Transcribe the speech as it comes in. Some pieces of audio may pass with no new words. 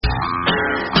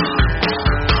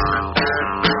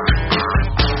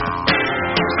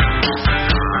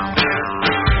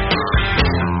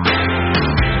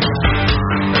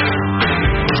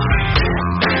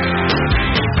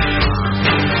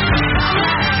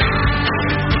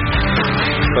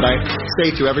But I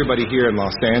say to everybody here in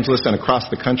Los Angeles and across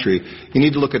the country, you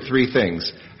need to look at three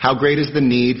things. How great is the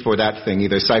need for that thing,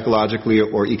 either psychologically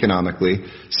or economically?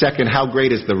 Second, how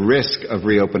great is the risk of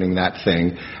reopening that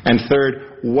thing? And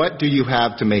third, what do you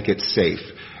have to make it safe?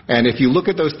 And if you look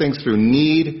at those things through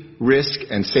need, risk,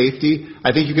 and safety,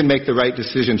 I think you can make the right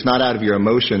decisions, not out of your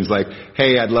emotions like,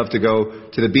 hey, I'd love to go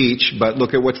to the beach, but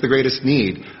look at what's the greatest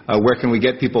need. Where can we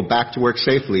get people back to work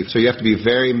safely? So you have to be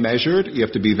very measured, you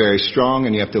have to be very strong,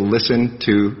 and you have to listen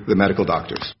to the medical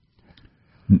doctors.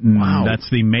 Wow. That's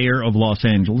the mayor of Los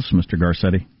Angeles, Mr.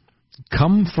 Garcetti.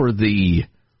 Come for the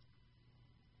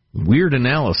weird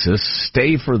analysis,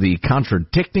 stay for the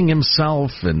contradicting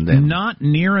himself, and then... Not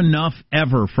near enough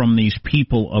ever from these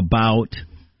people about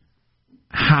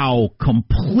how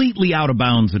completely out of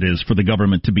bounds it is for the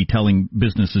government to be telling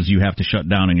businesses you have to shut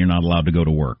down and you're not allowed to go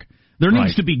to work. There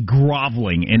needs to be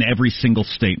groveling in every single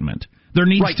statement. There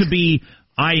needs to be,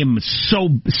 I am so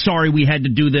sorry we had to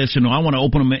do this, and I want to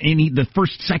open them the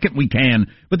first second we can.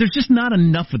 But there's just not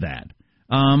enough of that.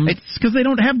 It's because they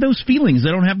don't have those feelings. They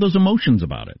don't have those emotions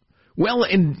about it. Well,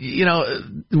 and,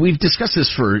 we've discussed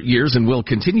this for years and will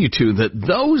continue to, that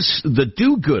the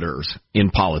do-gooders in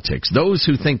politics, those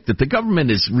who think that the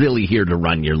government is really here to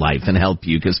run your life and help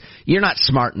you because you're not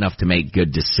smart enough to make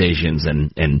good decisions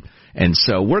and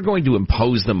so we're going to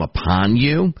impose them upon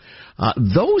you.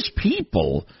 Those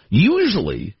people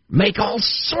usually make all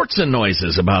sorts of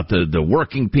noises about the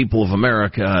working people of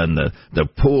America and the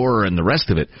poor and the rest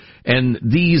of it. And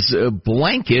these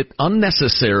blanket,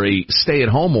 unnecessary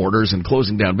stay-at-home orders and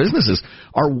closing down businesses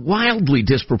are wildly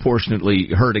disproportionately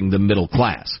hurting the middle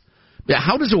class.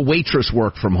 How does a waitress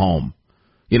work from home?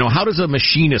 How does a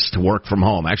machinist work from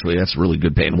home? Actually, that's really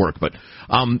good paying work. But,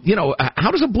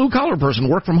 how does a blue-collar person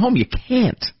work from home? You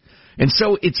can't. And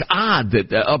so it's odd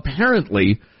that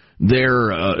apparently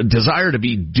their desire to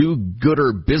be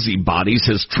do-gooder busybodies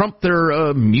has trumped their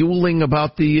mewling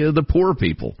about the poor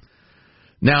people.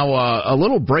 Now, a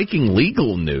little breaking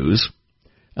legal news.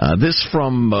 This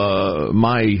from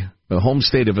my home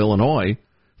state of Illinois.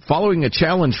 Following a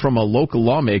challenge from a local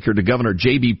lawmaker to Governor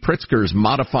J.B. Pritzker's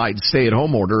modified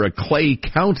stay-at-home order, a Clay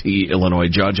County, Illinois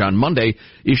judge on Monday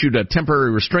issued a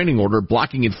temporary restraining order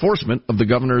blocking enforcement of the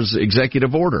governor's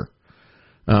executive order.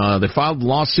 They filed a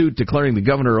lawsuit declaring the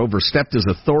governor overstepped his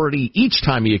authority each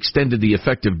time he extended the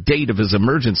effective date of his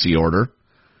emergency order.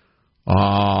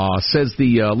 Says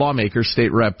the lawmaker,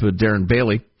 State Rep. Darren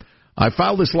Bailey. I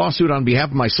filed this lawsuit on behalf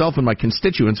of myself and my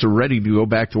constituents who are ready to go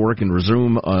back to work and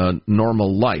resume a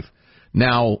normal life.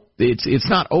 Now, it's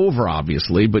not over,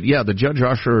 obviously, but yeah, the judge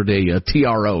ushered a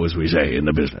TRO, as we say in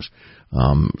the business,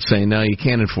 saying, no, you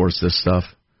can't enforce this stuff.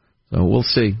 So we'll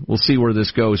see. We'll see where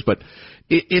this goes. But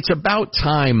it's about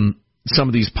time some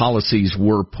of these policies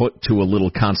were put to a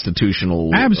little constitutional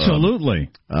test.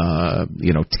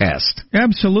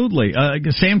 Absolutely.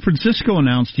 San Francisco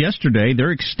announced yesterday they're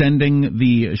extending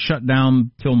the shutdown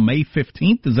till May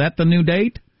 15th. Is that the new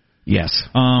date? Yes.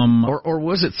 Or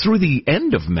was it through the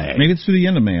end of May? Maybe it's through the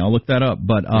end of May. I'll look that up.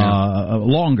 But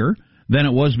longer than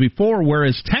it was before,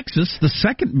 whereas Texas, the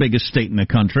second biggest state in the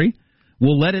country,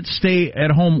 will let its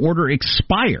stay-at-home order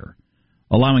expire,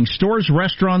 allowing stores,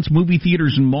 restaurants, movie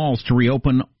theaters, and malls to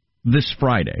reopen this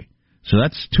Friday. So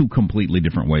that's two completely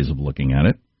different ways of looking at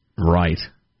it. Right.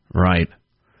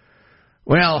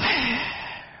 Well,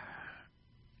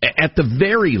 at the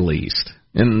very least,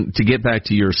 and to get back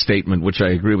to your statement, which I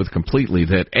agree with completely,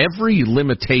 that every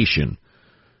limitation,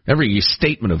 every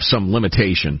statement of some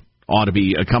limitation ought to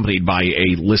be accompanied by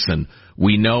a listen.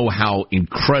 We know how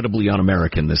incredibly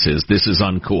un-American this is. This is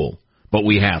uncool, but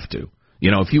we have to.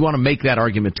 If you want to make that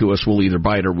argument to us, we'll either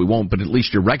buy it or we won't, but at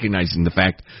least you're recognizing the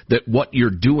fact that what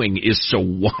you're doing is so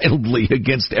wildly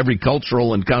against every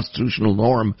cultural and constitutional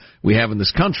norm we have in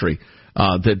this country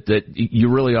that you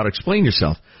really ought to explain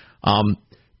yourself.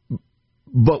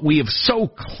 But we have so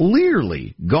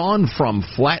clearly gone from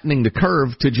flattening the curve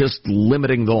to just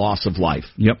limiting the loss of life.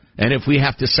 Yep. And if we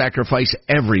have to sacrifice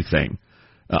everything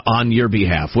on your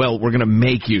behalf, well, we're going to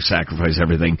make you sacrifice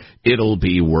everything. It'll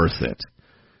be worth it.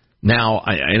 Now,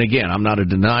 and again, I'm not a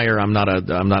denier. I'm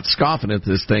not scoffing at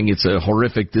this thing. It's a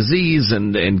horrific disease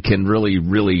and can really,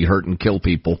 really hurt and kill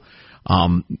people.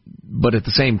 But at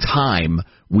the same time,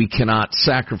 we cannot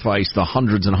sacrifice the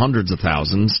hundreds and hundreds of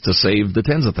thousands to save the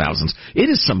tens of thousands. It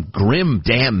is some grim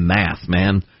damn math,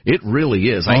 man. It really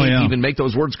is. I hate to even make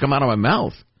those words come out of my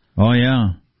mouth. Oh yeah,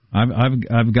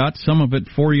 I've got some of it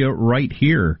for you right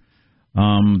here.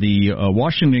 The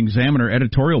Washington Examiner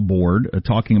editorial board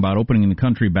talking about opening the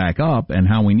country back up and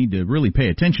how we need to really pay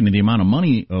attention to the amount of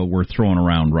money we're throwing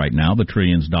around right now, the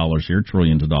trillions of dollars here,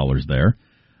 trillions of dollars there.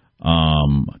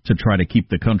 to try to keep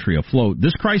the country afloat.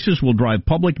 This crisis will drive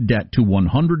public debt to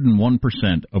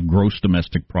 101% of gross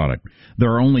domestic product.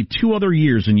 There are only 2 other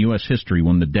years in U.S. history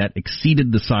when the debt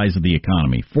exceeded the size of the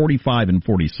economy, 45 and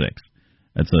 46.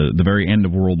 That's the very end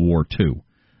of World War II.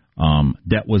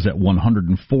 Debt was at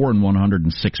 104 and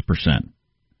 106%.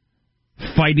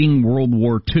 Fighting World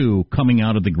War II coming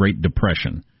out of the Great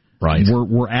Depression. Right.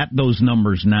 We're at those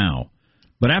numbers now.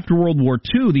 But after World War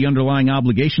II, the underlying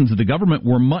obligations of the government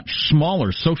were much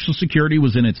smaller. Social Security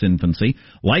was in its infancy.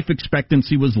 Life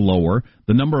expectancy was lower.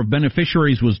 The number of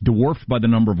beneficiaries was dwarfed by the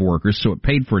number of workers, so it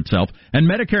paid for itself. And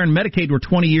Medicare and Medicaid were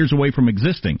 20 years away from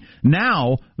existing.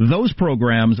 Now, those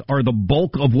programs are the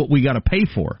bulk of what we got to pay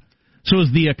for. So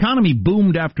as the economy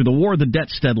boomed after the war, the debt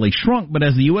steadily shrunk. But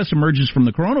as the U.S. emerges from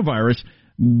the coronavirus,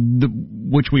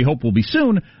 which we hope will be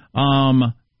soon,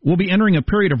 we'll be entering a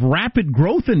period of rapid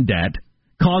growth in debt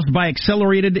caused by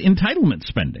accelerated entitlement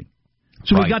spending.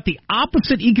 So we've got the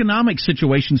opposite economic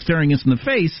situation staring us in the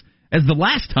face as the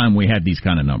last time we had these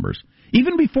kind of numbers.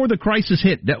 Even before the crisis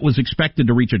hit, debt was expected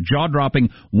to reach a jaw-dropping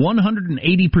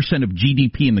 180% of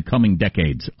GDP in the coming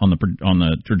decades on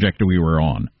the trajectory we were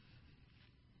on.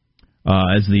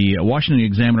 As the Washington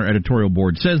Examiner editorial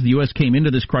board says, the U.S. came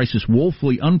into this crisis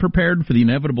woefully unprepared for the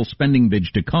inevitable spending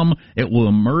binge to come. It will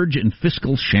emerge in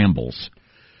fiscal shambles.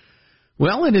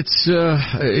 Well, and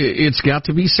it's got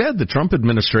to be said, the Trump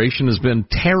administration has been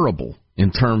terrible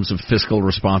in terms of fiscal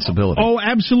responsibility. Oh,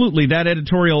 absolutely. That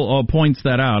editorial points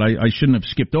that out. I shouldn't have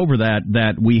skipped over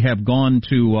that we have gone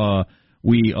to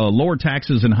lower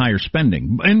taxes and higher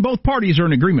spending. And both parties are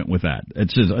in agreement with that.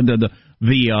 It says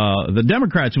the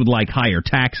Democrats would like higher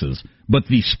taxes, but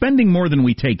the spending more than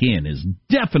we take in is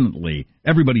definitely,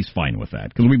 everybody's fine with that,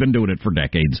 because we've been doing it for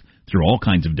decades through all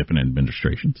kinds of different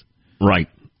administrations. Right.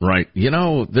 Right. You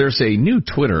know, there's a new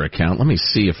Twitter account. Let me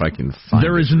see if I can find it.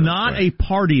 There is not a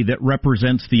party that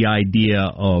represents the idea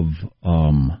of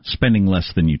spending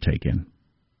less than you take in.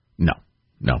 No,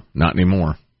 not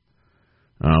anymore.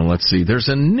 Let's see. There's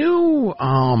a new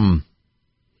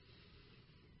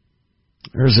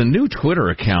Twitter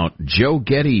account, Joe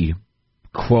Getty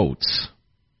Quotes,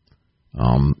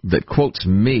 that quotes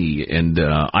me, and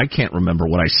I can't remember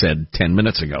what I said 10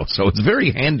 minutes ago, so it's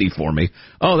very handy for me.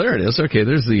 Oh, there it is. Okay,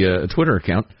 there's the Twitter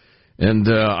account, and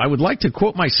I would like to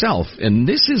quote myself, and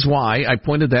this is why I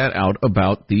pointed that out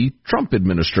about the Trump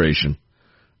administration.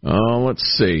 Let's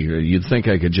see. You'd think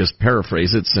I could just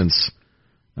paraphrase it since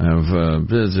I've...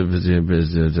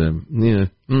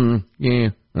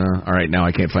 all right, now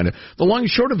I can't find it. The long and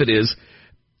short of it is,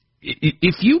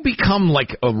 if you become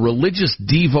like a religious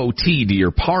devotee to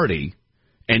your party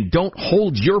and don't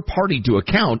hold your party to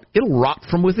account, it'll rot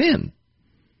from within.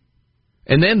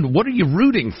 And then what are you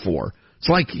rooting for? It's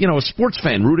like, a sports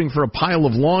fan rooting for a pile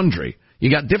of laundry. You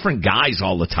got different guys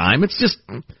all the time. It's just,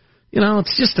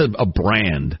 it's just a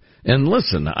brand. And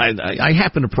listen, I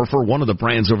happen to prefer one of the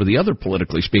brands over the other,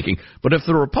 politically speaking. But if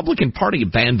the Republican Party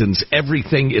abandons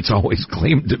everything it's always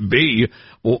claimed to be,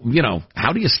 well,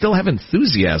 how do you still have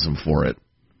enthusiasm for it?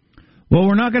 Well,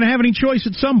 we're not going to have any choice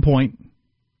at some point.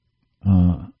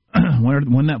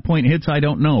 When that point hits, I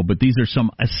don't know. But these are some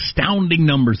astounding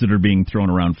numbers that are being thrown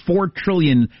around. $4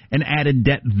 trillion in added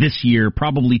debt this year,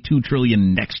 probably $2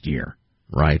 trillion next year.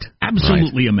 Right.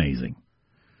 Absolutely amazing.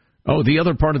 Oh, the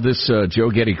other part of this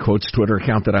Joe Getty Quotes Twitter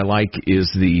account that I like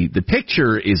is the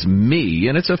picture is me,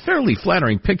 and it's a fairly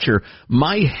flattering picture.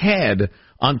 My head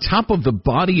on top of the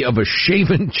body of a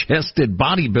shaven-chested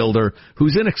bodybuilder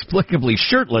who's inexplicably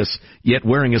shirtless, yet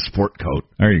wearing a sport coat.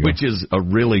 There you go. Which is a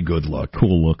really good look.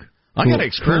 Cool look. I got to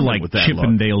experiment with that look.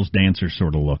 Chippendale's dancer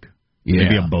sort of look. Yeah.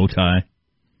 Maybe a bow tie.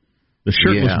 The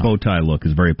shirtless bow tie look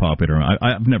is very popular.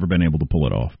 I've never been able to pull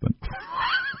it off, but...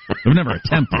 I've never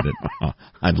attempted it.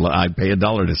 I'd pay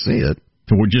 $1 to see it.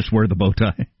 To just wear the bow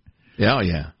tie?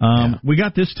 Yeah. We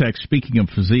got this text, speaking of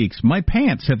physiques. My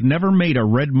pants have never made a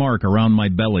red mark around my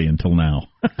belly until now.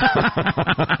 It's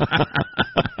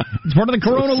part of the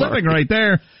Corona living right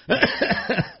there.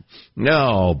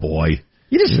 No, boy.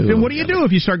 What do you do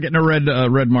if you start getting a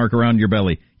red mark around your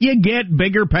belly? You get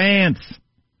bigger pants.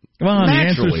 Come on,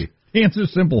 naturally. The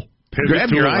answer's simple. Grab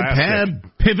your iPad.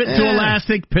 Pivot to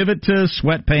elastic, pivot to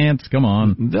sweatpants. Come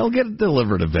on. They'll get it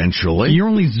delivered eventually. You're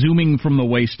only zooming from the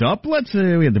waist up. Let's we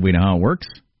know how it works.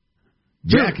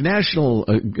 Jack,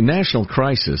 national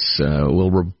crisis.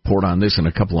 We'll report on this in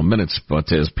a couple of minutes, but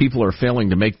as people are failing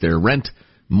to make their rent,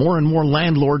 more and more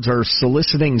landlords are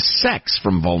soliciting sex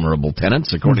from vulnerable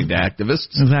tenants, according to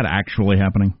activists. Is that actually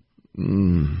happening?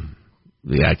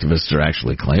 The activists are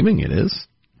actually claiming it is.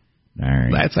 All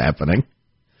right. That's happening.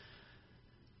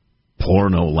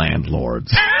 Porno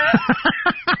landlords.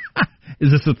 Is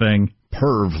this a thing?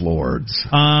 Perv lords.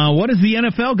 What has the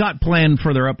NFL got planned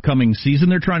for their upcoming season?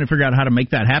 They're trying to figure out how to make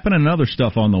that happen, and other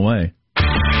stuff on the way.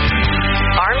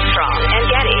 Armstrong and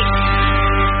Getty.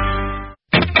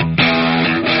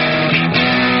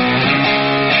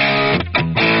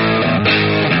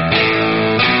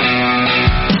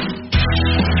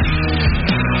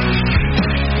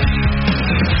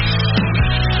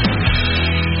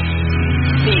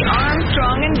 The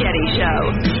Armstrong and Getty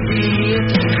Show.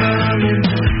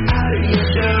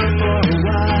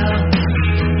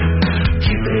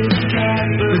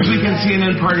 This weekend,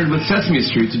 CNN partnered with Sesame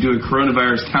Street to do a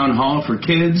coronavirus town hall for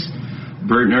kids.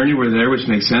 Bert and Ernie were there, which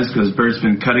makes sense because Bert's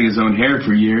been cutting his own hair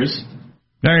for years.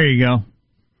 There you go.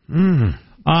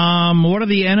 What are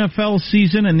the NFL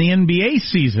season and the NBA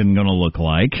season going to look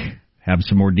like? Have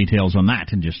some more details on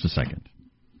that in just a second.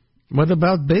 What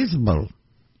about baseball?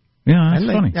 Yeah, that's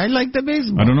funny. I like the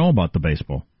baseball. I don't know about the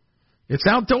baseball. It's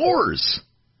outdoors.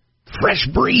 Fresh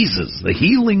breezes, the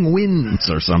healing winds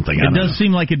or something. It does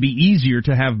seem like it'd be easier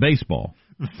to have baseball.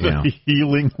 Yeah. The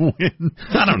healing wind.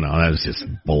 I don't know. That's just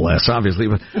BS, obviously.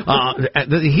 But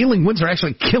the healing winds are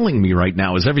actually killing me right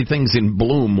now as everything's in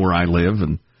bloom where I live.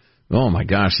 And, oh, my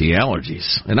gosh, the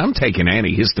allergies. And I'm taking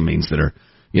antihistamines that are,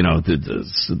 you know,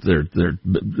 they're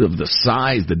of the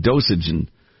size, the dosage,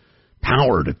 and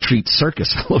power to treat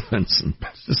circus elephants. And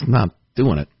it's just not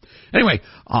doing it. Anyway,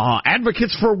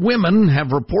 advocates for women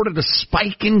have reported a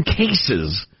spike in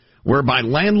cases whereby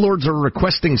landlords are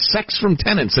requesting sex from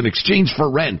tenants in exchange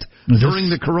for rent during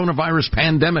the coronavirus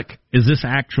pandemic. Is this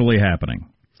actually happening?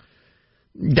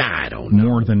 I don't know.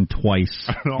 More than twice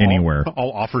anywhere.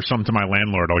 I'll offer some to my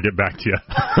landlord. I'll get back to you.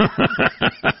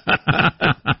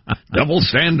 Double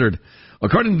standard.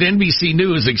 According to NBC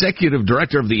News, Executive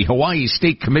Director of the Hawaii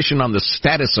State Commission on the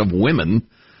Status of Women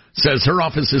says her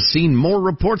office has seen more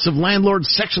reports of landlords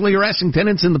sexually harassing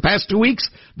tenants in the past 2 weeks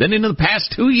than in the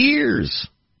past 2 years.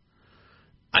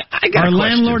 I got are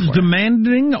landlords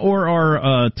demanding or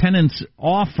are tenants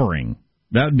offering?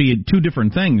 That would be two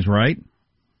different things, right?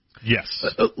 Yes.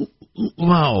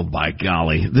 Oh, by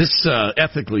golly. This,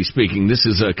 ethically speaking, this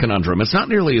is a conundrum. It's not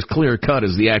nearly as clear-cut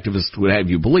as the activists would have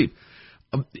you believe.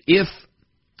 If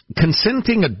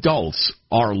consenting adults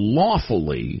are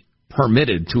lawfully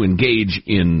permitted to engage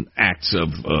in acts of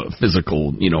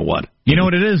physical, you know what? You know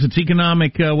what it is? It's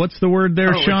economic, what's the word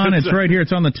there, Sean? It's right here.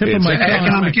 It's on the tip of my tongue.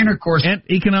 Economic intercourse.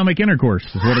 Economic intercourse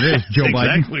is what it is, Joe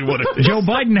Biden. Exactly what it is. Joe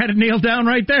Biden had it nailed down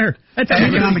right there. That's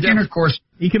Economic intercourse.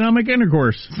 Economic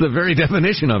intercourse. It's the very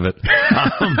definition of it.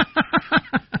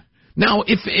 Now,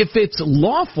 if it's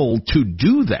lawful to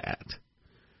do that,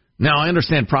 now I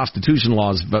understand prostitution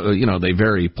laws, you know, they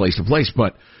vary place to place,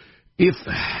 but if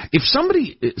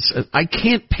somebody, I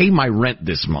can't pay my rent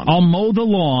this month. I'll mow the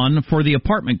lawn for the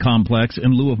apartment complex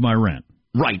in lieu of my rent.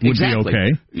 Right, Would exactly.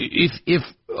 be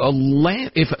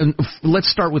okay. Let's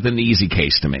start with an easy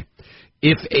case to me.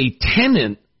 If a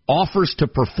tenant offers to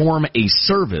perform a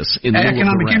service in lieu of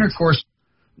economic rent, intercourse.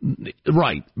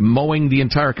 Right, mowing the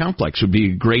entire complex would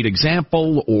be a great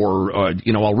example, or,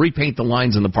 you know, I'll repaint the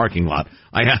lines in the parking lot.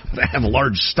 I have a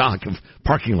large stock of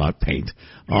parking lot paint.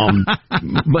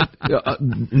 But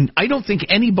I don't think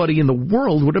anybody in the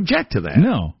world would object to that.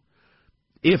 No.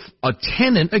 If a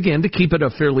tenant, again, to keep it a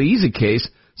fairly easy case,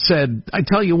 said, I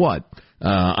tell you what,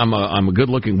 I'm a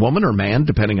good-looking woman or man,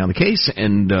 depending on the case,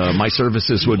 and my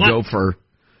services would go for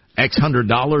X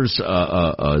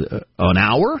 $100 an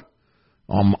hour,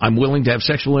 I'm willing to have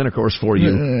sexual intercourse for you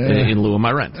in lieu of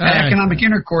my rent. Economic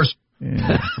intercourse.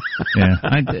 Yeah.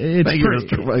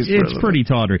 It's pretty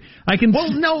tawdry.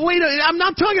 Well, no, wait, I'm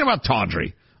not talking about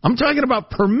tawdry. I'm talking about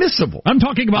permissible. I'm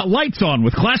talking about lights on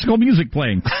with classical music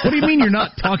playing. What do you mean you're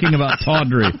not talking about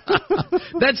tawdry?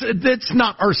 That's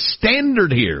not our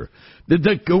standard here.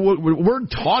 The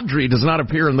word tawdry does not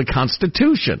appear in the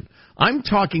Constitution. I'm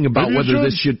talking about whether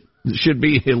this should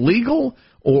be illegal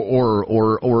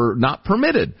or not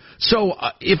permitted. So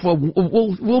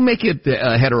we'll make it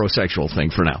a heterosexual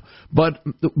thing for now. But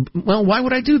well, why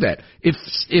would I do that?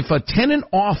 If a tenant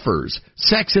offers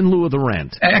sex in lieu of the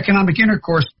rent, economic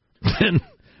intercourse,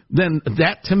 then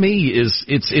that to me is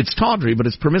it's tawdry, but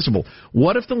it's permissible.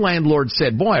 What if the landlord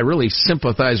said, "Boy, I really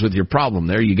sympathize with your problem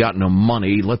there. You got no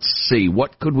money. Let's see,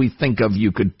 what could we think of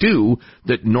you could do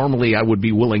that normally I would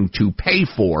be willing to pay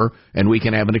for, and we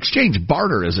can have an exchange,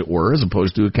 barter, as it were, as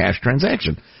opposed to a cash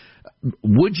transaction."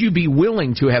 Would you be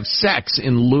willing to have sex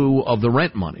in lieu of the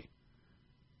rent money?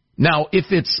 Now,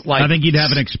 if it's like, I think you'd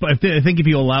have I think if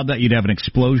you allowed that, you'd have an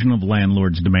explosion of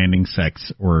landlords demanding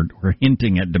sex or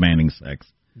hinting at demanding sex.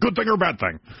 Good thing or bad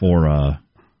thing?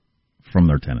 From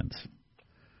their tenants.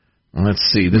 Let's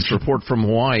see. This report from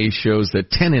Hawaii shows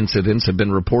that 10 incidents have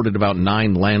been reported about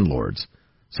 9 landlords.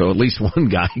 So at least one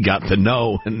guy got the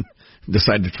no and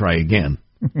decided to try again.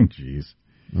 Jeez.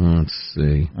 Let's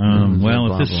see.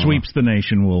 Well, if this sweeps the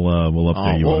nation, we'll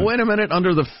update you. Well, wait a minute.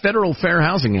 Under the Federal Fair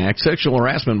Housing Act, sexual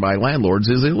harassment by landlords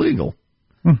is illegal.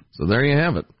 So there you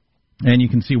have it. And you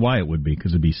can see why it would be,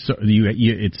 because it'd be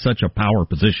it's such a power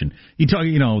position. You talk,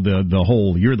 the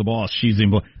whole you're the boss, she's the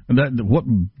employee. What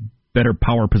better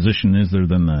power position is there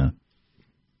than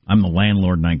I'm the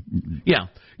landlord? And Yeah,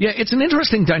 it's an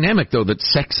interesting dynamic, though, that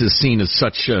sex is seen as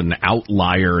such an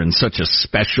outlier and such a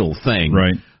special thing.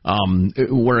 Right.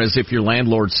 Whereas if your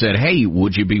landlord said, hey,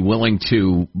 would you be willing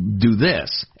to do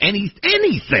this?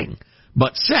 Anything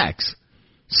but sex,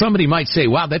 somebody might say,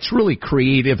 wow, that's really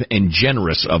creative and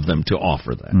generous of them to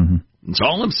offer that. Mm-hmm. That's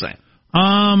all I'm saying.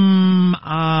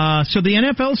 So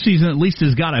the NFL season at least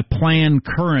has got a plan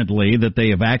currently that they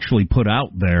have actually put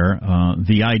out there.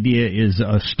 The idea is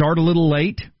start a little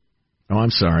late. Oh, I'm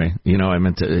sorry. I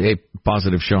meant to. Hey,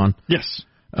 positive, Sean. Yes.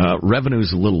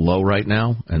 Revenue's a little low right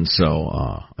now, and so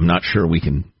I'm not sure we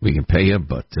can pay you,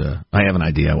 but I have an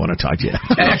idea. I want to talk to you.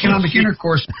 Economic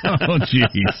intercourse. Oh,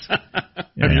 jeez.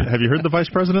 Have you heard the vice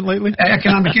president lately?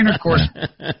 Economic intercourse.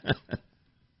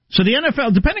 So the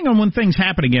NFL, depending on when things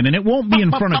happen again, and it won't be in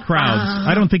front of crowds.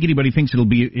 I don't think anybody thinks it'll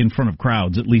be in front of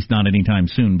crowds, at least not anytime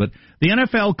soon. But the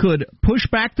NFL could push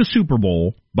back the Super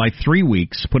Bowl by 3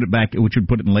 weeks, put it back, which would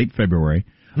put it in late February.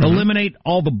 Mm-hmm. Eliminate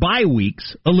all the bye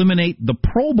weeks, eliminate the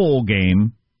Pro Bowl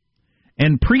game,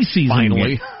 and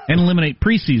preseason and eliminate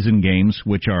preseason games,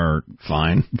 which are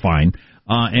fine,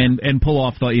 and pull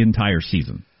off the entire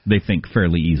season. They think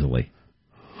fairly easily.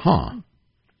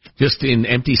 Just in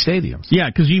empty stadiums. Yeah,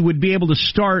 because you would be able to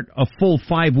start a full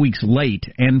 5 weeks late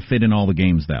and fit in all the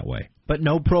games that way. But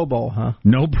no Pro Bowl, huh?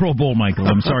 No Pro Bowl, Michael.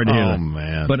 I'm sorry to hear that. Oh,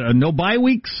 man. But no bye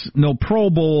weeks, no Pro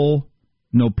Bowl,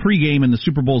 no pregame, and the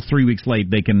Super Bowl's 3 weeks late.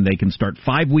 They can start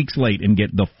 5 weeks late and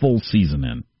get the full season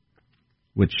in,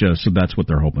 which so that's what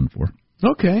they're hoping for.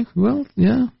 Okay, well,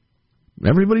 yeah.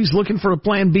 Everybody's looking for a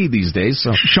plan B these days, so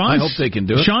I hope they can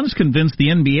do it. Sean's convinced the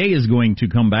NBA is going to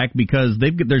come back because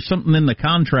there's something in the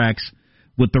contracts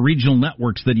with the regional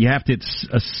networks that you have to hit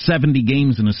 70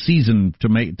 games in a season to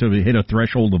hit a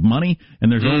threshold of money,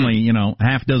 and there's only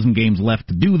half dozen games left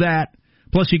to do that.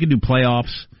 Plus, you can do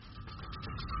playoffs.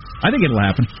 I think it'll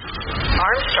happen.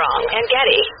 Armstrong and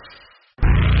Getty.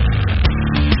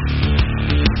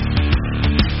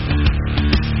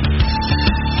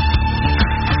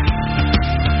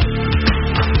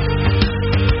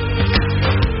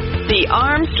 The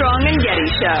Armstrong and Getty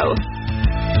Show.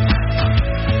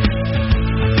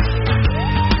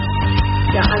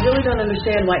 Yeah, I really don't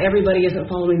understand why everybody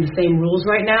isn't following the same rules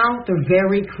right now. They're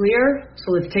very clear,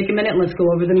 so let's take a minute and let's go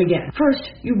over them again.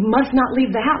 First, you must not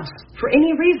leave the house for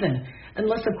any reason,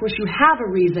 unless, of course, you have a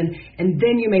reason, and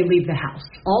then you may leave the house.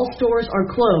 All stores are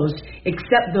closed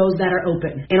except those that are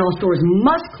open, and all stores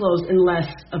must close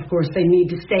unless, of course, they need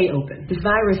to stay open. This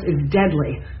virus is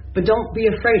deadly. But don't be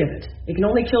afraid of it. It can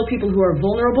only kill people who are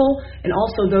vulnerable and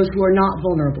also those who are not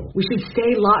vulnerable. We should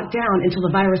stay locked down until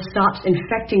the virus stops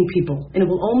infecting people. And it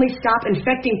will only stop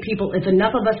infecting people if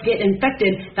enough of us get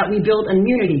infected that we build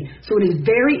immunity. So it is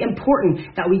very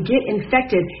important that we get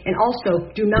infected and also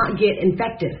do not get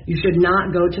infected. You should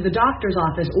not go to the doctor's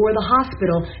office or the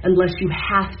hospital unless you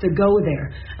have to go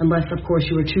there. Unless, of course,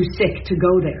 you are too sick to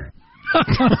go there.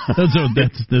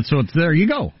 That's what's there. You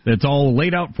go. That's all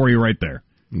laid out for you right there.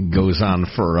 Goes on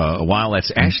for a while. That's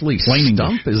Ashley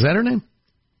Stump. Is that her name?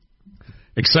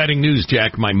 Exciting news,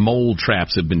 Jack. My mole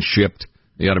traps have been shipped.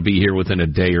 They ought to be here within a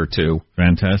day or two.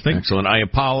 Fantastic. Excellent. I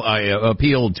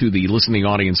appealed to the listening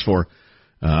audience for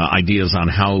ideas on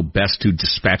how best to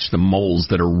dispatch the moles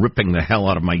that are ripping the hell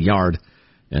out of my yard.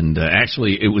 And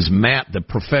actually, it was Matt, the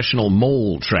professional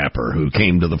mole trapper, who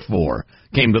came to the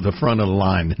front of the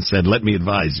line and said, "Let me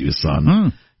advise you,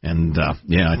 son." And,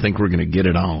 I think we're going to get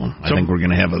it on. I think we're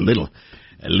going to have a little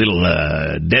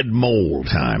dead mole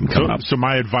time coming up. So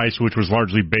my advice, which was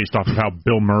largely based off of how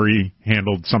Bill Murray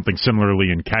handled something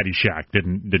similarly in Caddyshack,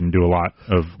 didn't do a lot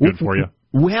of good for you.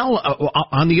 Well,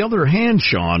 on the other hand,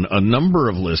 Sean, a number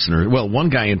of listeners, one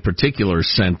guy in particular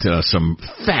sent some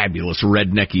fabulous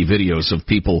rednecky videos of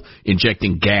people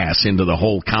injecting gas into the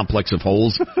whole complex of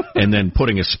holes and then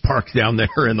putting a spark down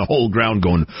there and the whole ground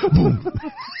going boom.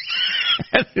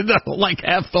 Like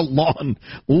half the lawn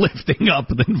lifting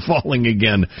up and then falling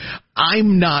again.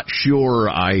 I'm not sure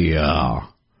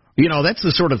that's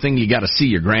the sort of thing you got to see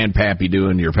your grandpappy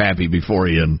doing to your pappy before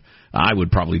you, and I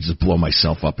would probably just blow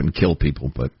myself up and kill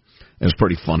people, but it was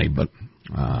pretty funny. But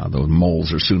Those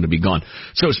moles are soon to be gone.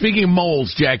 So speaking of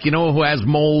moles, Jack, you know who has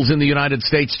moles in the United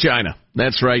States? China.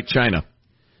 That's right, China.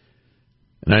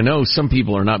 And I know some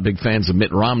people are not big fans of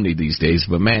Mitt Romney these days,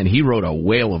 but, man, he wrote a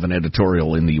whale of an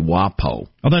editorial in the WAPO.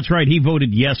 Oh, that's right. He voted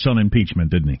yes on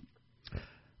impeachment, didn't he?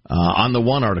 On the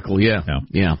one article, yeah.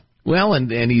 Well,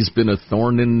 and he's been a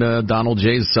thorn in Donald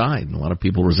J's side. A lot of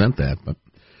people resent that. But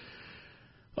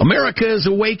America is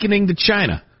awakening to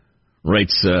China,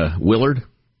 writes Willard.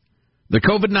 The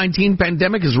COVID-19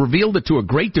 pandemic has revealed that to a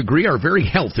great degree our very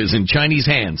health is in Chinese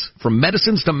hands. From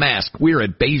medicines to masks, we're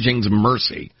at Beijing's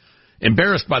mercy.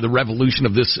 Embarrassed by the revelation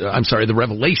of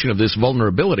this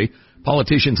vulnerability,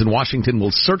 politicians in Washington will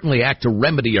certainly act to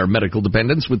remedy our medical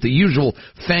dependence with the usual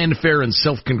fanfare and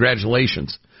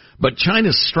self-congratulations. But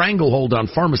China's stranglehold on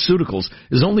pharmaceuticals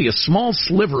is only a small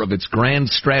sliver of its grand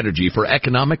strategy for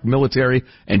economic, military,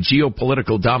 and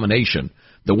geopolitical domination.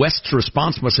 The West's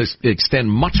response must extend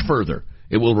much further.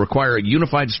 It will require a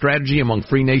unified strategy among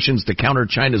free nations to counter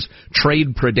China's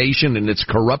trade predation and its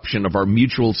corruption of our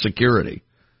mutual security.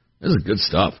 This is good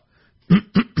stuff.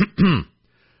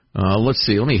 Let's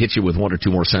see. Let me hit you with one or two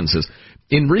more sentences.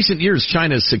 In recent years,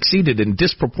 China has succeeded in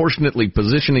disproportionately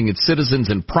positioning its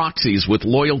citizens and proxies with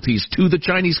loyalties to the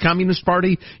Chinese Communist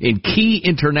Party in key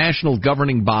international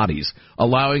governing bodies,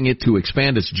 allowing it to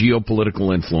expand its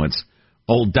geopolitical influence.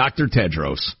 Old Dr.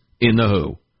 Tedros in the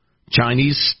WHO.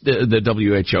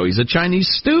 The WHO. He's a Chinese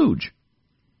stooge.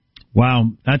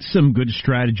 Wow, that's some good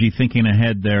strategy thinking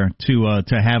ahead there to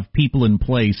have people in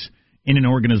place in an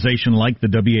organization like the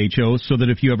WHO so that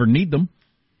if you ever need them,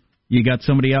 you got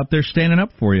somebody out there standing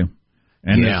up for you.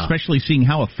 And especially seeing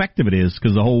how effective it is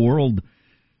because the whole world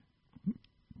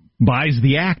buys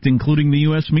the act, including the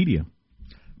U.S. media.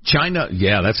 China,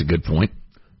 that's a good point.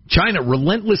 China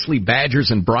relentlessly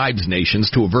badgers and bribes nations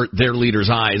to avert their leaders'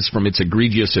 eyes from its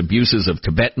egregious abuses of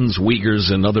Tibetans, Uyghurs,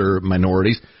 and other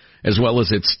minorities, as well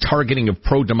as its targeting of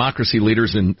pro-democracy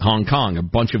leaders in Hong Kong, a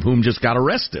bunch of whom just got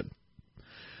arrested.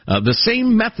 The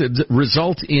same methods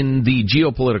result in the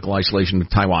geopolitical isolation of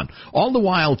Taiwan. All the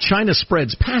while, China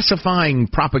spreads pacifying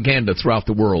propaganda throughout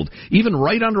the world. Even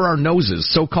right under our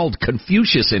noses, so-called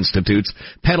Confucius Institutes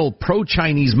peddle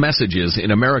pro-Chinese messages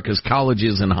in America's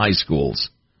colleges and high schools.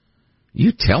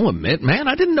 You tell him, Mitt. Man,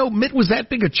 I didn't know Mitt was that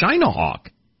big a China hawk.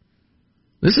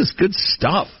 This is good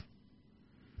stuff.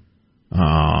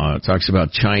 It talks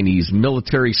about Chinese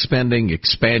military spending,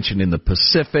 expansion in the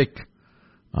Pacific.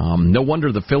 No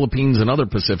wonder the Philippines and other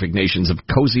Pacific nations have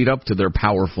cozied up to their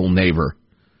powerful neighbor.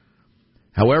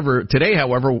 Today,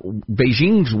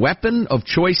 Beijing's weapon of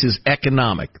choice is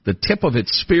economic. The tip of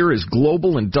its spear is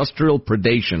global industrial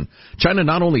predation. China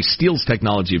not only steals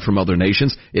technology from other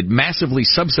nations, it massively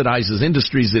subsidizes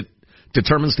industries it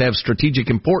determines to have strategic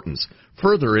importance.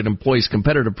 Further, it employs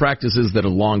competitive practices that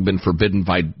have long been forbidden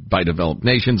by developed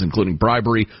nations, including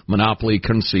bribery, monopoly,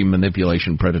 currency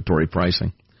manipulation, predatory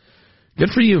pricing. Good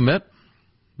for you, Mitt.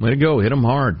 Way to go. Hit him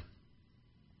hard.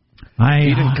 If he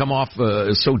didn't come off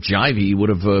so jivey, he would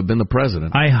have been the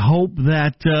president. I hope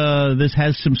that this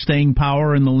has some staying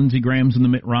power, and the Lindsey Grahams and the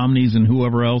Mitt Romneys and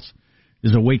whoever else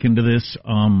is awakened to this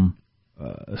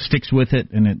sticks with it,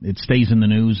 and it stays in the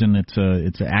news, and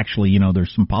it's actually,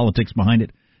 there's some politics behind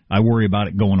it. I worry about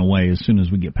it going away as soon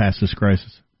as we get past this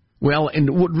crisis. Well,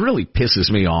 and what really pisses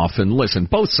me off, and listen,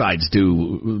 both sides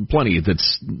do plenty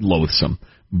that's loathsome,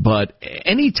 but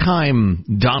any time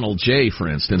Donald J., for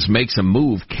instance, makes a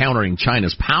move countering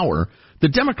China's power, the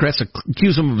Democrats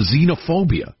accuse him of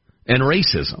xenophobia and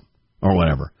racism or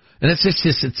whatever. And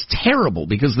it's terrible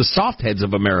because the softheads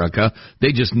of America,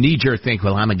 they just knee-jerk think,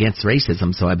 well, I'm against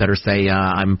racism, so I better say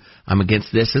I'm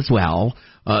against this as well.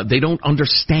 They don't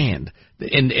understand.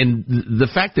 And the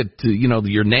fact that,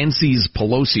 your Nancy's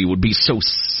Pelosi would be so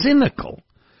cynical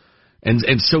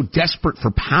and so desperate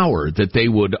for power that they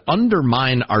would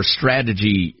undermine our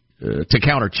strategy to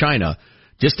counter China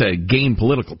just to gain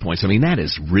political points. I mean, that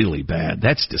is really bad.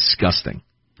 That's disgusting.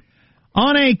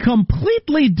 On a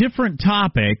completely different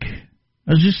topic,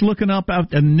 I was just looking up out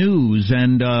the news,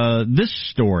 and this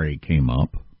story came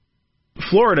up.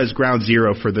 Florida is ground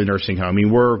zero for the nursing home. I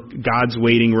mean, we're God's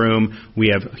waiting room. We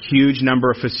have a huge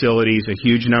number of facilities, a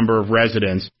huge number of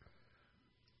residents.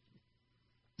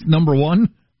 Number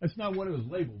one? That's not what it was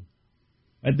labeled.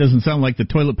 That doesn't sound like the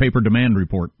toilet paper demand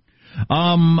report.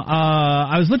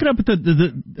 I was looking up at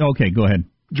okay, go ahead.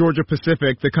 Georgia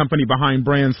Pacific, the company behind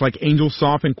brands like Angel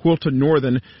Soft and Quilted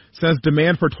Northern, says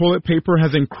demand for toilet paper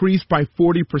has increased by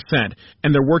 40%,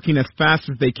 and they're working as fast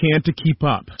as they can to keep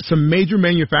up. Some major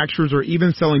manufacturers are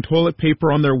even selling toilet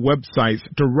paper on their websites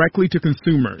directly to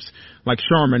consumers, like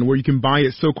Charmin, where you can buy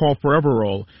its so-called Forever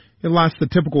Roll. It lasts the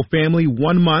typical family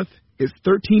 1 month. is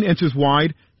 13 inches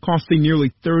wide, costing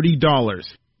nearly $30.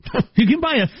 You can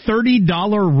buy a $30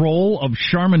 roll of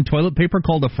Charmin toilet paper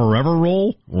called a Forever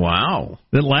Roll. Wow.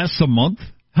 That lasts a month.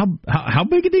 How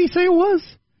big did he say it was?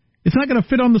 It's not going to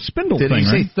fit on the spindle thing, right?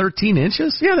 Did he say 13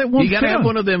 inches? Yeah, that won't fit. You got to have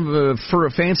one of them for a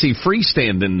fancy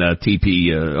freestanding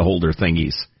TP holder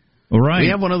thingies. Right. We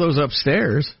have one of those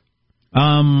upstairs.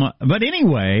 But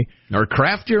anyway, or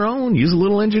craft your own. Use a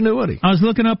little ingenuity. I was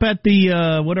looking up at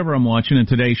the whatever I'm watching, a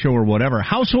Today Show or whatever.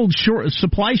 Household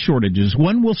supply shortages.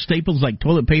 When will staples like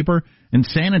toilet paper and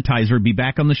sanitizer be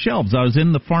back on the shelves? I was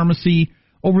in the pharmacy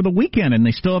over the weekend, and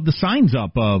they still have the signs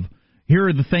up of here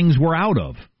are the things we're out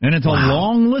of, and it's a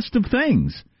long list of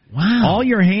things. Wow! All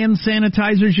your hand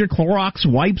sanitizers, your Clorox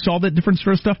wipes, all that different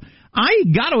sort of stuff. I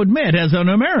got to admit, as an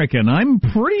American, I'm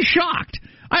pretty shocked.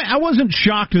 I wasn't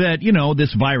shocked that,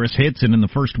 this virus hits and in the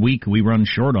first week we run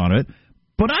short on it,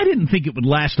 but I didn't think it would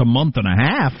last a month and a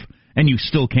half and you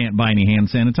still can't buy any hand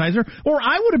sanitizer, or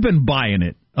I would have been buying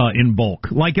it in bulk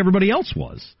like everybody else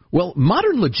was. Well,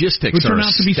 modern logistics are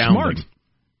out to be smart.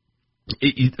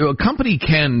 A company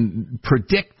can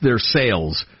predict their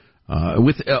sales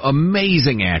with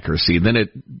amazing accuracy, then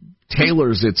it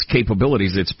tailors its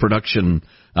capabilities, its production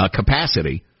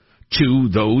capacity to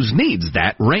those needs,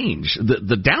 that range.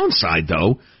 The downside,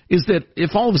 though, is that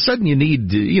if all of a sudden you need,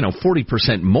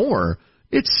 40% more,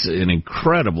 it's an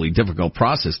incredibly difficult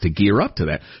process to gear up to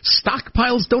that.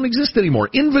 Stockpiles don't exist anymore.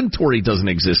 Inventory doesn't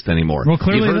exist anymore. Well,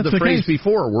 clearly you've heard that's the phrase case.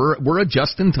 before. We're a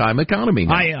just-in-time economy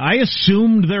now. I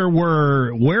assumed there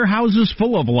were warehouses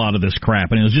full of a lot of this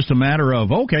crap, and it was just a matter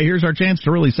of, okay, here's our chance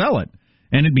to really sell it,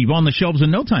 and it'd be on the shelves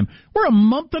in no time. We're a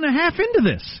month and a half into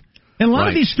this. In a lot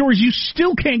of these stores, you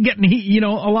still can't get any, a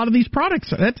lot of these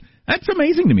products. That's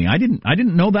amazing to me. I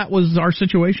didn't know that was our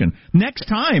situation. Next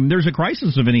time there's a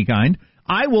crisis of any kind,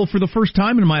 I will, for the first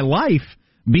time in my life,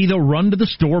 be the run to the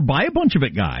store, buy a bunch of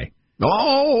it guy.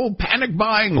 Oh, panic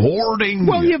buying, hoarding.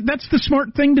 Well, yeah, that's the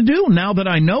smart thing to do. Now that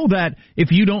I know that if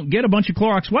you don't get a bunch of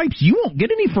Clorox wipes, you won't get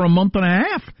any for a month and a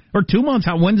half or 2 months.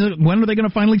 When are they going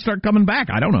to finally start coming back?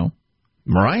 I don't know.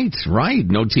 Right.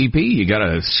 No TP. You got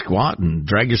to squat and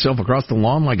drag yourself across the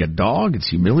lawn like a dog. It's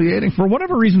humiliating. For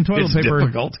whatever reason, toilet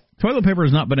paper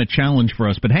has not been a challenge for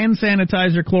us. But hand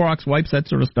sanitizer, Clorox wipes, that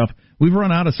sort of stuff, we've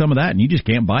run out of some of that, and you just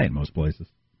can't buy it in most places.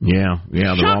 Yeah,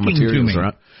 the raw materials are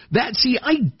out.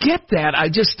 I get that.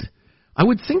 I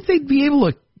would think they'd be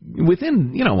able to,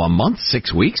 within, a month,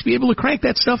 6 weeks, be able to crank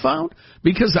that stuff out?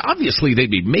 Because obviously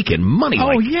they'd be making money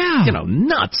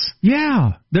nuts.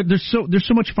 Yeah. There's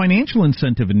so much financial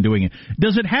incentive in doing it.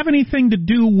 Does it have anything to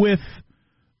do with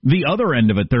the other end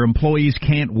of it? Their employees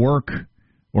can't work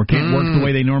or can't work the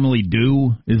way they normally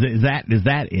do? Is that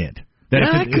it?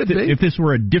 If this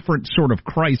were a different sort of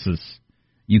crisis,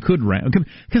 you could rent.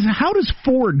 Because how does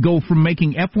Ford go from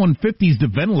making F-150s to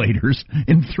ventilators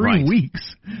in 3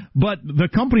 weeks, but the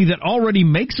company that already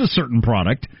makes a certain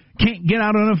product can't get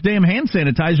out enough damn hand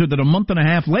sanitizer that a month and a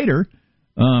half later,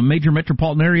 major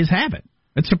metropolitan areas have it?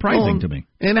 It's surprising to me.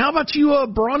 And how about you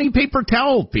brawny paper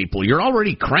towel people? You're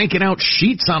already cranking out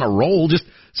sheets on a roll. Just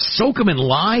soak them in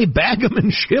lye, bag them,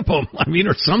 and ship them.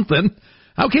 Or something.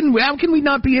 How can we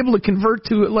not be able to convert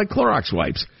to like Clorox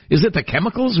wipes? Is it the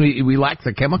chemicals? We lack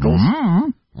the chemicals? Mm-hmm.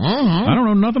 I don't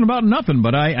know nothing about nothing,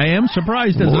 but I am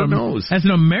surprised as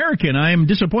an American. I am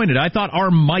disappointed. I thought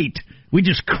our might, we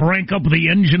just crank up the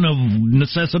engine of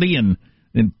necessity and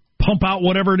pump out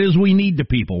whatever it is we need to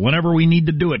people whenever we need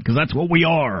to do it, because that's what we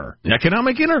are.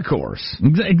 Economic intercourse.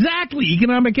 Exactly,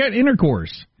 economic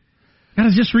intercourse. I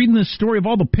was just reading this story of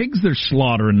all the pigs they're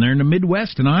slaughtering there in the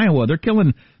Midwest in Iowa. They're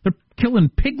killing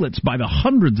piglets by the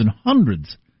hundreds and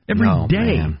hundreds every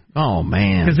day. Man. Oh,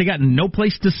 man. Because they got no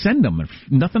place to send them,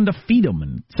 nothing to feed them,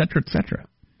 and et cetera, et cetera.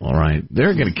 All right.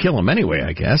 They're going to kill them anyway,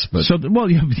 I guess. But that's a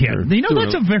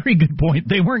very good point.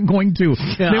 They weren't going to.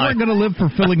 They weren't going to live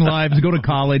fulfilling lives, go to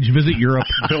college, visit Europe.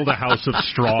 Build a house of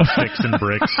straw, sticks, and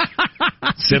bricks.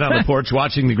 Sit on the porch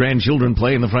watching the grandchildren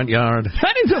play in the front yard.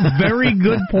 That is a very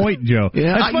good point, Joe.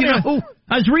 Yeah,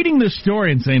 I was reading this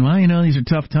story and saying, these are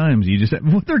tough times. You just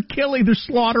they're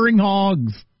slaughtering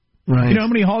hogs. Right. You know how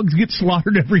many hogs get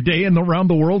slaughtered every day around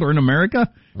the world or in America?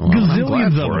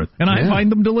 Gazillions of them. And I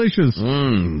find them delicious.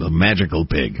 The magical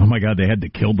pig. Oh, my God, they had to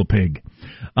kill the pig.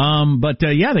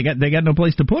 They got no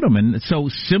place to put them. And so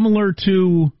similar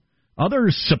to other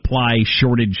supply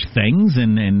shortage things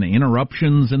and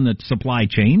interruptions in the supply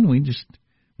chain,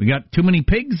 we got too many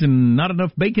pigs and not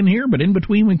enough bacon here, but in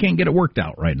between we can't get it worked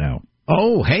out right now.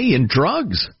 Oh, hey, and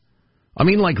drugs.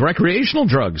 Like recreational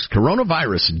drugs.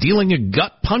 Coronavirus dealing a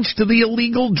gut punch to the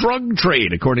illegal drug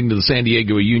trade, according to the San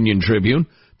Diego Union Tribune.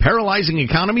 paralyzing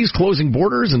economies, closing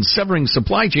borders, and severing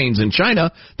supply chains in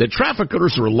China that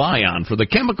traffickers rely on for the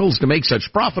chemicals to make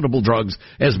such profitable drugs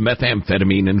as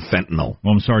methamphetamine and fentanyl.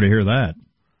 Well, I'm sorry to hear that.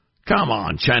 Come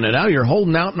on, China, now you're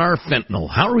holding out in our fentanyl.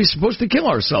 How are we supposed to kill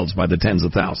ourselves by the tens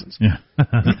of thousands? Yeah.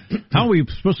 How are we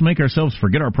supposed to make ourselves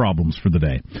forget our problems for the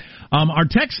day? Our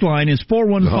text line is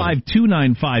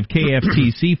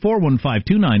 415-295-KFTC,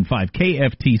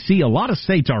 415-295-KFTC. A lot of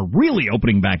states are really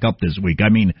opening back up this week. I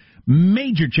mean,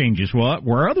 major changes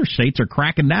where other states are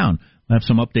cracking down. We'll have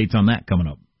some updates on that coming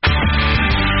up.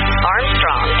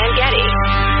 Armstrong and Getty.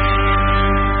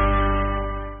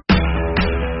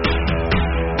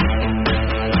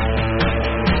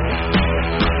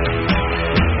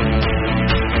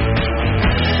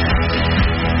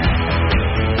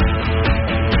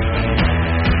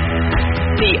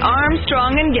 The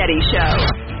Armstrong and Getty Show.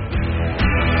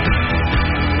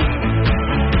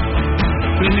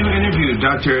 In a new interview,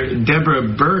 Dr. Deborah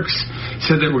Birx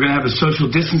said that we're going to have a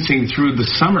social distancing through the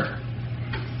summer.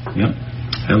 Yep.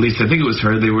 At least I think it was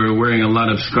her. They were wearing a lot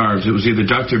of scarves. It was either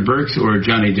Dr. Birx or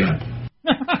Johnny Depp.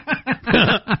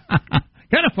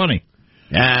 Kind of funny.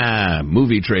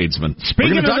 Movie tradesman. We're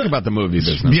going to talk about the movie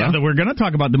business. Yeah, we're going to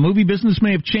talk about the movie business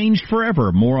may have changed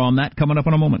forever. More on that coming up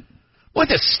in a moment. Well,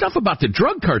 the stuff about the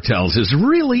drug cartels is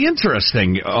really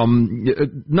interesting.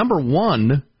 Number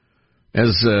one,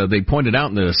 as they pointed out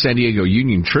in the San Diego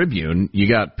Union Tribune, you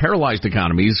got paralyzed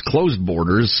economies, closed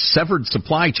borders, severed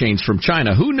supply chains from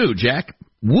China. Who knew, Jack?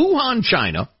 Wuhan,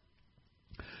 China,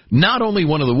 not only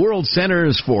one of the world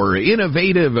centers for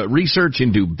innovative research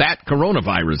into bat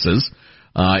coronaviruses,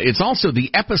 it's also the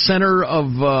epicenter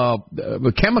of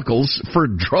chemicals for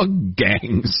drug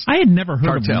gangs. I had never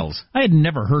heard cartels. I had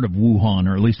never heard of Wuhan,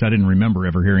 or at least I didn't remember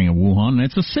ever hearing of Wuhan.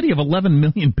 It's a city of 11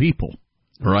 million people.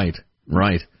 Right.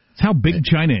 It's how big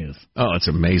China is. Oh, it's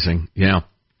amazing. Yeah.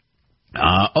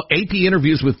 AP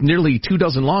interviews with nearly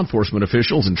 24 law enforcement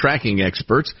officials and tracking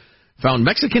experts found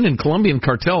Mexican and Colombian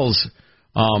cartels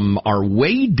are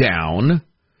way down.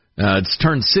 It's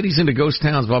turned cities into ghost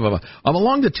towns, blah, blah, blah.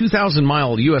 Along the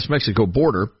 2,000-mile U.S.-Mexico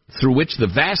border, through which the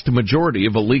vast majority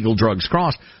of illegal drugs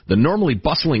cross, the normally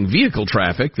bustling vehicle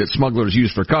traffic that smugglers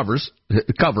use for cover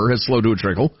has slowed to a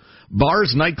trickle.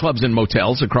 Bars, nightclubs, and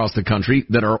motels across the country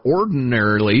that are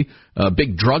ordinarily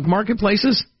big drug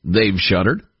marketplaces, they've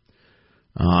shuttered.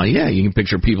 You can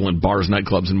picture people in bars,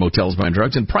 nightclubs, and motels buying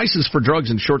drugs. And prices for drugs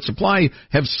in short supply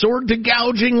have soared to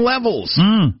gouging levels.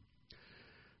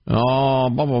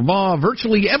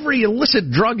 Virtually every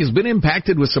illicit drug has been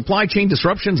impacted with supply chain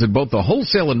disruptions at both the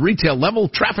wholesale and retail level.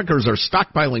 Traffickers are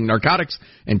stockpiling narcotics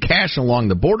and cash along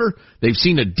the border. They've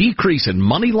seen a decrease in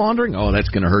money laundering. Oh, that's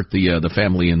going to hurt the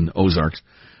family in Ozarks.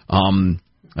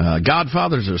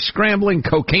 Godfathers are scrambling.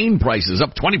 Cocaine prices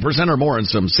up 20% or more in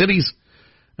some cities.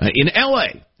 In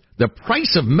L.A., the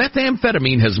price of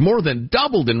methamphetamine has more than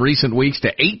doubled in recent weeks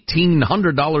to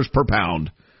 $1,800 per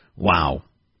pound. Wow.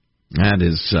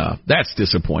 That's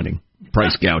disappointing.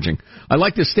 Price gouging. I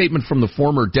like this statement from the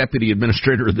former deputy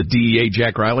administrator of the DEA,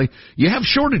 Jack Riley. You have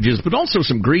shortages, but also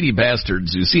some greedy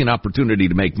bastards who see an opportunity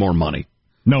to make more money.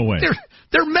 No way.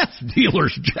 They're meth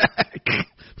dealers, Jack.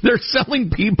 They're selling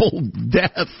people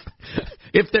death.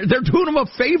 If they're doing them a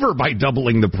favor by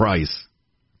doubling the price.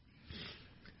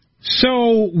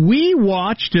 So we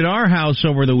watched at our house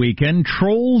over the weekend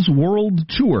Trolls World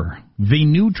Tour, the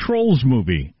new Trolls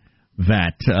movie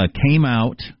that came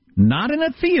out not in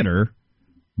a theater,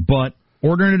 but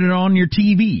ordering it on your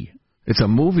TV. It's a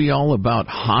movie all about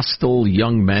hostile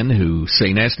young men who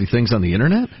say nasty things on the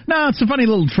internet? No, it's some funny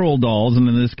little troll dolls, and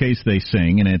in this case they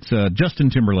sing, and it's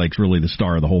Justin Timberlake's really the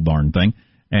star of the whole darn thing,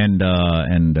 and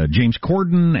James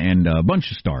Corden and a bunch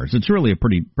of stars. It's really a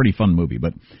pretty fun movie.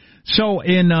 But so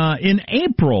in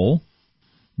April,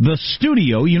 the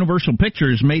studio, Universal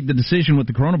Pictures, made the decision with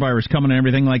the coronavirus coming and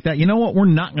everything like that. You know what? We're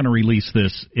not going to release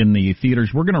this in the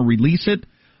theaters. We're going to release it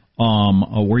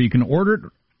where you can order it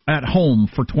at home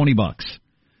for $20.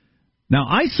 Now,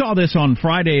 I saw this on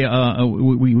Friday.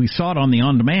 We saw it on the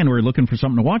on-demand. We were looking for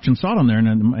something to watch and saw it on there.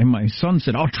 And my son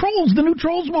said, "Oh, Trolls! The new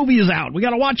Trolls movie is out. We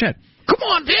got to watch it." Come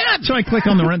on, Dad! So I click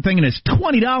on the rent thing, and it's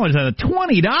 $20 out of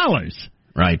 $20.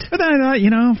 Right. But then I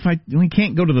thought, we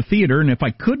can't go to the theater, and if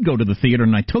I could go to the theater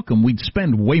and I took them, we'd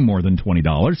spend way more than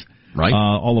 $20. Right.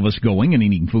 All of us going and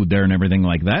eating food there and everything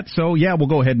like that. So, yeah, we'll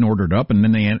go ahead and order it up, and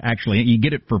then you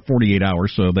get it for 48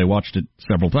 hours, so they watched it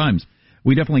several times.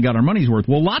 We definitely got our money's worth.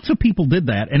 Well, lots of people did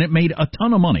that, and it made a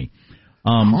ton of money.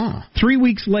 3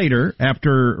 weeks later,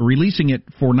 after releasing it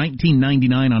for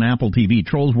 $19.99 on Apple TV,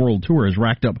 Trolls World Tour has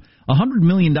racked up $100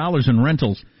 million in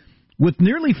rentals, With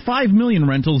nearly 5 million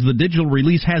rentals, the digital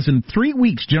release has in 3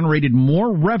 weeks generated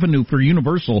more revenue for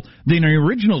Universal than the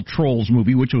original Trolls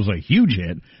movie, which was a huge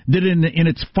hit, did in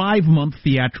its 5-month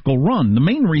theatrical run. The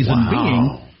main reason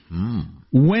being,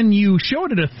 when you show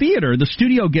it at a theater, the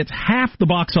studio gets half the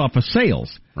box office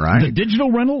sales. Right. The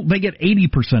digital rental, they get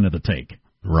 80% of the take.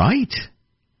 Right.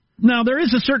 Now, there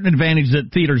is a certain advantage that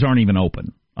theaters aren't even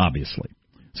open, obviously.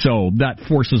 So that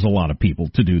forces a lot of people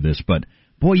to do this, but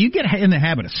boy, you get in the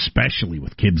habit, especially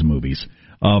with kids' movies,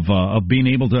 of being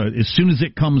able to, as soon as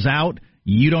it comes out,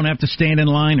 you don't have to stand in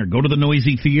line or go to the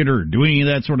noisy theater or do any of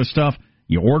that sort of stuff.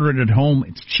 You order it at home.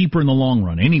 It's cheaper in the long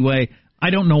run. Anyway, I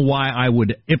don't know why I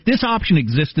would, if this option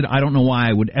existed, I don't know why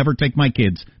I would ever take my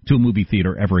kids to a movie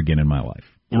theater ever again in my life.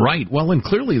 Right. Well, and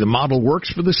clearly the model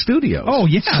works for the studios. Oh,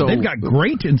 yeah. So, they've got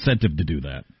great incentive to do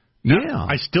that. Yeah.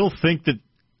 I still think that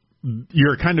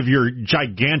your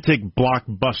gigantic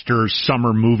blockbuster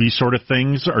summer movie sort of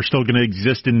things are still going to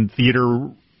exist in theater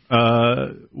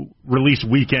release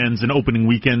weekends and opening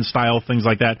weekend style things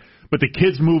like that. But the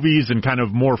kids' movies and kind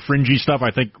of more fringy stuff,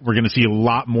 I think we're going to see a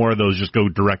lot more of those just go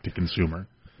direct to consumer.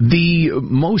 The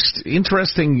most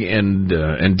interesting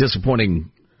and disappointing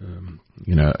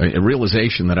a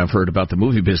realization that I've heard about the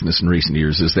movie business in recent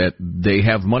years is that they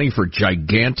have money for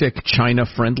gigantic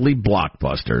China-friendly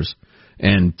blockbusters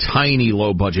and tiny,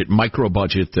 low-budget,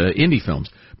 micro-budget indie films.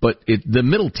 But the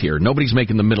middle tier, nobody's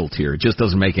making the middle tier. It just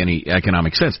doesn't make any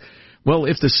economic sense. Well,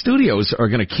 if the studios are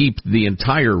going to keep the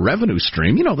entire revenue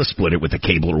stream, they'll split it with the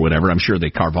cable or whatever. I'm sure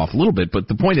they carve off a little bit. But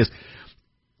the point is,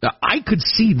 I could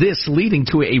see this leading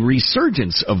to a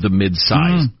resurgence of the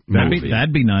mid-sized movie.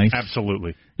 That'd be nice.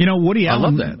 Absolutely. Woody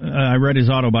Allen, I love that. I read his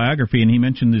autobiography, and he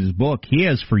mentioned in his book, he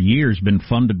has for years been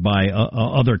funded by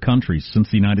other countries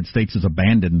since the United States has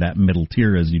abandoned that middle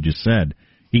tier, as you just said.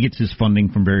 He gets his funding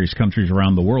from various countries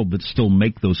around the world that still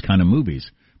make those kind of movies.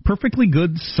 Perfectly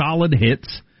good, solid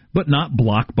hits, but not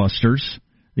blockbusters.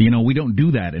 We don't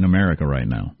do that in America right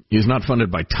now. He's not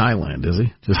funded by Thailand, is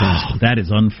he? That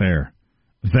is unfair.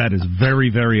 That is very,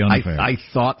 very unfair. I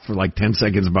thought for like 10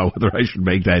 seconds about whether I should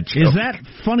make that joke. Is that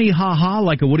funny ha-ha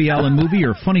like a Woody Allen movie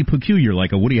or funny peculiar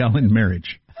like a Woody Allen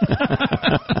marriage?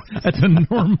 That's a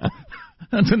Norm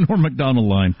Macdonald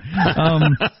line.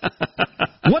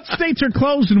 What states are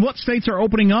closed and what states are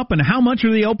opening up and how much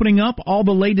are they opening up? All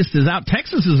the latest is out.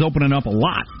 Texas is opening up a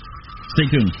lot. Stay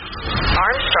tuned.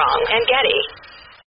 Armstrong and Getty.